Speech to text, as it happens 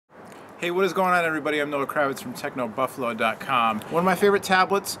Hey, what is going on, everybody? I'm Noah Kravitz from TechnoBuffalo.com. One of my favorite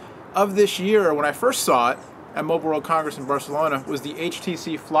tablets of this year, when I first saw it at Mobile World Congress in Barcelona, was the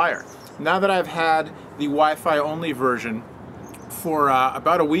HTC Flyer. Now that I've had the Wi-Fi only version for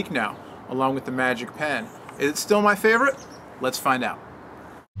about a week now, along with the Magic Pen, is it still my favorite? Let's find out.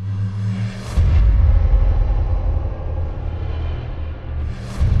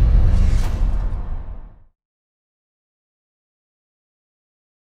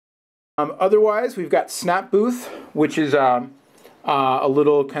 Otherwise, we've got Snap Booth, which is a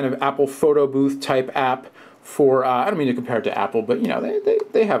little kind of Apple photo booth type app for, I don't mean to compare it to Apple, but you know,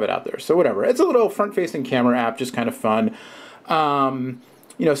 they have it out there, so whatever. It's a little front-facing camera app, just kind of fun.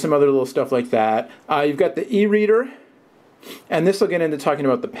 You know, some other little stuff like that. You've got the e-reader, and this will get into talking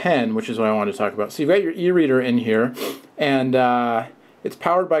about the pen, which is what I want to talk about. So you've got your e-reader in here, and it's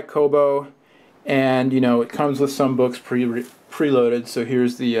powered by Kobo, and you know, it comes with some books preloaded. So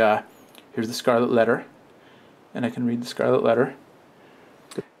here's the Scarlet Letter, and I can read the Scarlet Letter.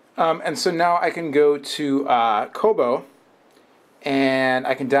 And so now I can go to Kobo, and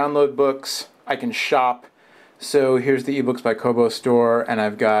I can download books, I can shop. So here's the eBooks by Kobo store, and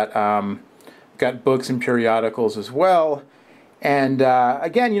I've got books and periodicals as well. And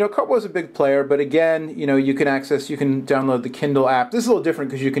again, you know, Kobo is a big player, but again, you know, you can download the Kindle app. This is a little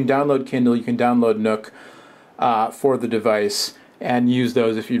different because you can download Kindle, you can download Nook for the device, and use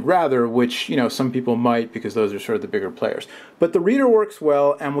those if you'd rather, which, you know, some people might because those are sort of the bigger players. But the reader works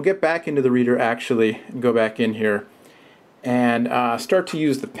well, and we'll get back into the reader actually and go back in here and start to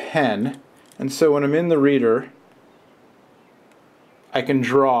use the pen. And so when I'm in the reader, I can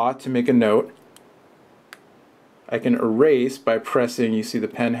draw to make a note. I can erase by pressing, you see the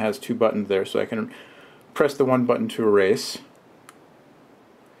pen has two buttons there, so I can press the one button to erase,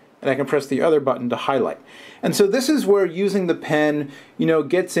 and I can press the other button to highlight. And so this is where using the pen, you know,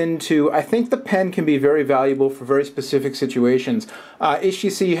 gets into, I think the pen can be very valuable for very specific situations.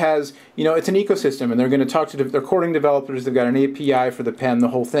 HTC has, you know, it's an ecosystem, and they're going to talk to their coding developers. They've got an API for the pen, the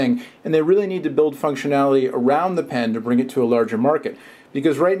whole thing, and they really need to build functionality around the pen to bring it to a larger market.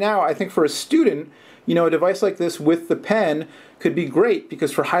 Because right now, I think for a student, you know, a device like this with the pen could be great,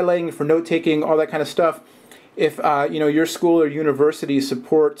 because for highlighting, for note-taking, all that kind of stuff, if you know, your school or university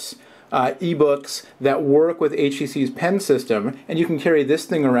supports ebooks that work with HTC's pen system, and you can carry this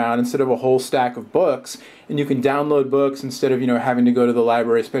thing around instead of a whole stack of books, and you can download books instead of, you know, having to go to the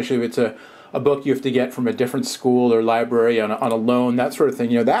library, especially if it's a book you have to get from a different school or library on a loan, that sort of thing.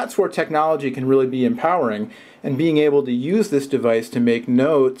 You know, that's where technology can really be empowering, and being able to use this device to make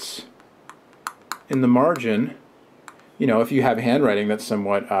notes in the margin, you know, if you have handwriting that's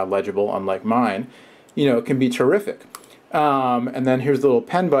somewhat legible, unlike mine, you know, it can be terrific. And then here's the little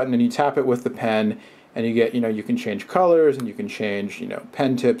pen button, and you tap it with the pen, and you get, you know, you can change colors, and you can change, you know,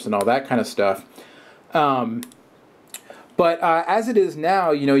 pen tips and all that kind of stuff. But as it is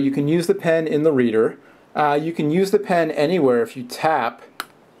now, you know, you can use the pen in the reader. You can use the pen anywhere. If you tap,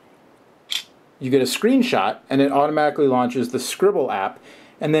 you get a screenshot, and it automatically launches the Scribble app.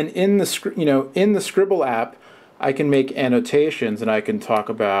 And then in the, you know, in the Scribble app, I can make annotations, and I can talk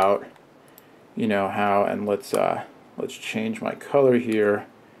about, you know, how, and let's change my color here,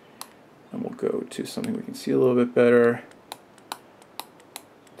 and we'll go to something we can see a little bit better.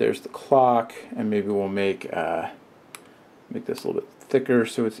 There's the clock, and maybe we'll make this a little bit thicker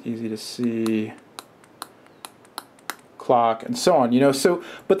so it's easy to see. Clock, and so on, you know. So,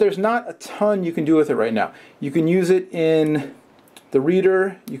 but there's not a ton you can do with it right now. You can use it in the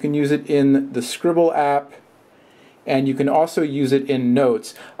reader, you can use it in the Scribble app, and you can also use it in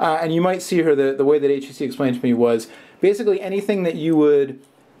Notes. And you might see here the way that HTC explained to me was basically anything that you would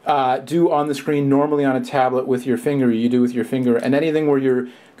do on the screen normally on a tablet with your finger, you do with your finger, and anything where you're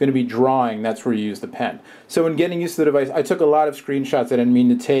going to be drawing, that's where you use the pen. So in getting used to the device, I took a lot of screenshots I didn't mean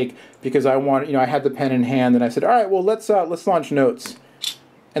to take because I wanted, you know, I had the pen in hand, and I said, all right, well, let's launch Notes.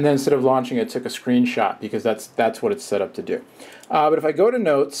 And then instead of launching it, took a screenshot because that's what it's set up to do. But if I go to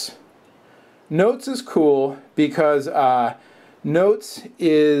Notes, Notes is cool because Notes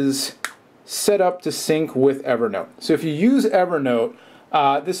is set up to sync with Evernote. So if you use Evernote,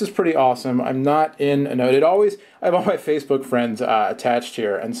 this is pretty awesome. I'm not in a note. I have all my Facebook friends attached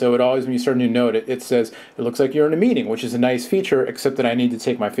here, and so it always, when you start a new note, it says, it looks like you're in a meeting, which is a nice feature, except that I need to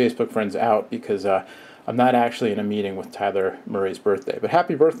take my Facebook friends out because I'm not actually in a meeting with Tyler Murray's birthday. But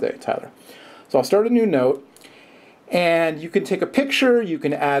happy birthday, Tyler. So I'll start a new note, and you can take a picture, you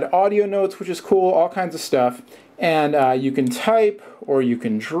can add audio notes, which is cool, all kinds of stuff, and you can type or you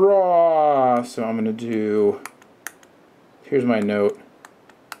can draw. So I'm going to do, here's my note.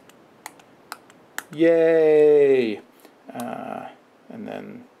 Yay! And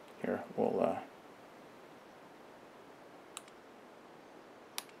then Here, we'll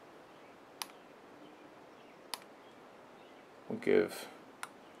give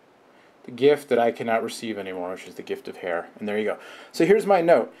the gift that I cannot receive anymore, which is the gift of hair. And there you go. So here's my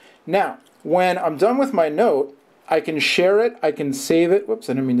note. Now, when I'm done with my note, I can share it, I can save it. Whoops,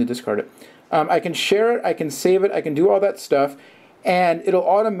 I didn't mean to discard it. I can share it, I can save it, I can do all that stuff, and it'll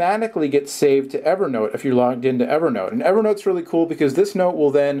automatically get saved to Evernote if you're logged into Evernote. And Evernote's really cool because this note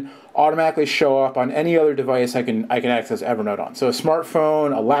will then automatically show up on any other device I can access Evernote on. So a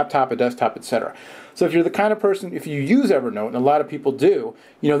smartphone, a laptop, a desktop, etc. So if you're the kind of person, if you use Evernote, and a lot of people do,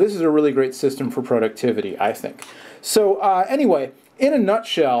 this is a really great system for productivity, I think. So anyway, in a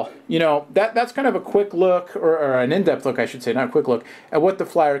nutshell, that's kind of a quick look, or an in-depth look, I should say, not a quick look, at what the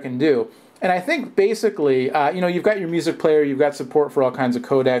Flyer can do. And I think basically, you've got your music player, you've got support for all kinds of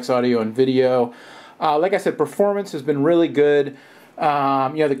codecs, audio and video. Like I said, performance has been really good.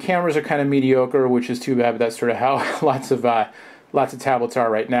 The cameras are kind of mediocre, which is too bad, but that's sort of how lots of tablets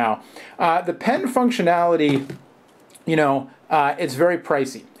are right now. The pen functionality, it's very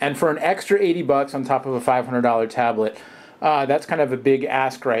pricey. And for an extra $80 on top of a $500 tablet, that's kind of a big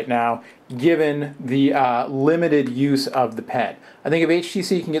ask right now, given the limited use of the pen. I think if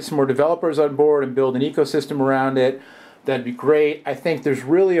HTC can get some more developers on board and build an ecosystem around it, that'd be great. I think there's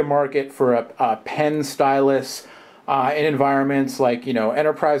really a market for a pen stylus in environments like,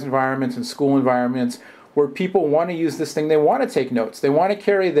 enterprise environments and school environments where people want to use this thing. They want to take notes. They want to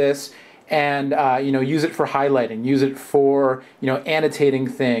carry this and use it for highlighting, use it for annotating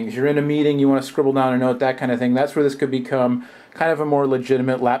things. You're in a meeting, you want to scribble down a note, that kind of thing. That's where this could become kind of a more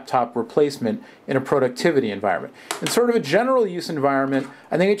legitimate laptop replacement in a productivity environment. In sort of a general use environment,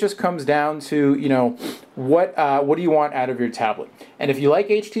 I think it just comes down to what do you want out of your tablet. And if you like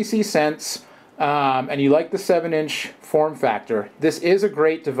HTC Sense and you like the 7-inch form factor, this is a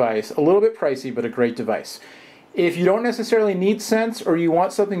great device. A little bit pricey, but a great device. If you don't necessarily need Sense, or you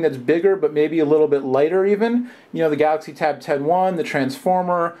want something that's bigger but maybe a little bit lighter even, the Galaxy Tab 10.1, the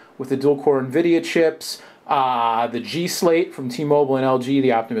Transformer with the dual-core NVIDIA chips, the G Slate from T-Mobile and LG,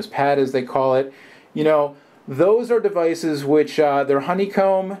 the Optimus Pad as they call it, those are devices which they're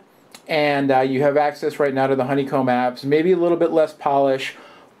Honeycomb, and you have access right now to the Honeycomb apps, maybe a little bit less polish,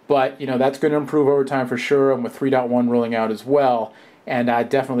 but that's going to improve over time for sure, and with 3.1 rolling out as well. And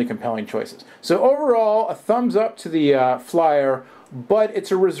definitely compelling choices. So overall, a thumbs up to the Flyer, but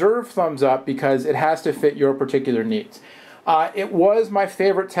it's a reserved thumbs up because it has to fit your particular needs. It was my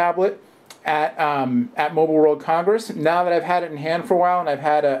favorite tablet at Mobile World Congress. Now that I've had it in hand for a while and I've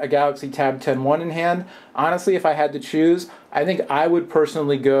had a Galaxy Tab 10.1 in hand, honestly, if I had to choose, I think I would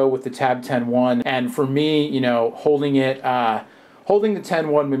personally go with the Tab 10.1. And for me, holding the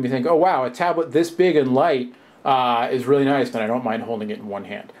 10.1 made me think, oh wow, a tablet this big and light is really nice, and I don't mind holding it in one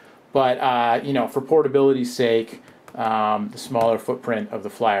hand. But, for portability's sake, the smaller footprint of the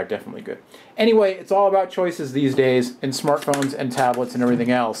Flyer, definitely good. Anyway, it's all about choices these days in smartphones and tablets and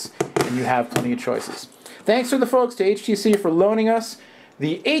everything else, and you have plenty of choices. Thanks to the folks to HTC for loaning us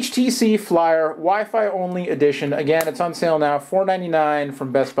the HTC Flyer Wi-Fi only edition. Again, it's on sale now, $4.99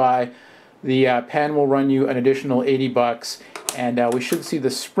 from Best Buy. The pen will run you an additional $80, and we should see the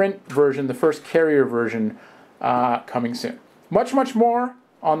Sprint version, the first carrier version, coming soon. Much more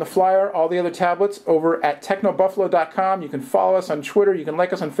on the Flyer, all the other tablets, over at technobuffalo.com. You can follow us on Twitter, you can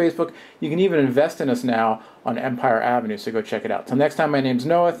like us on Facebook, you can even invest in us now on Empire Avenue, so go check it out. Till next time, my name's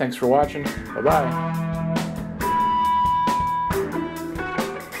Noah, thanks for watching, bye-bye.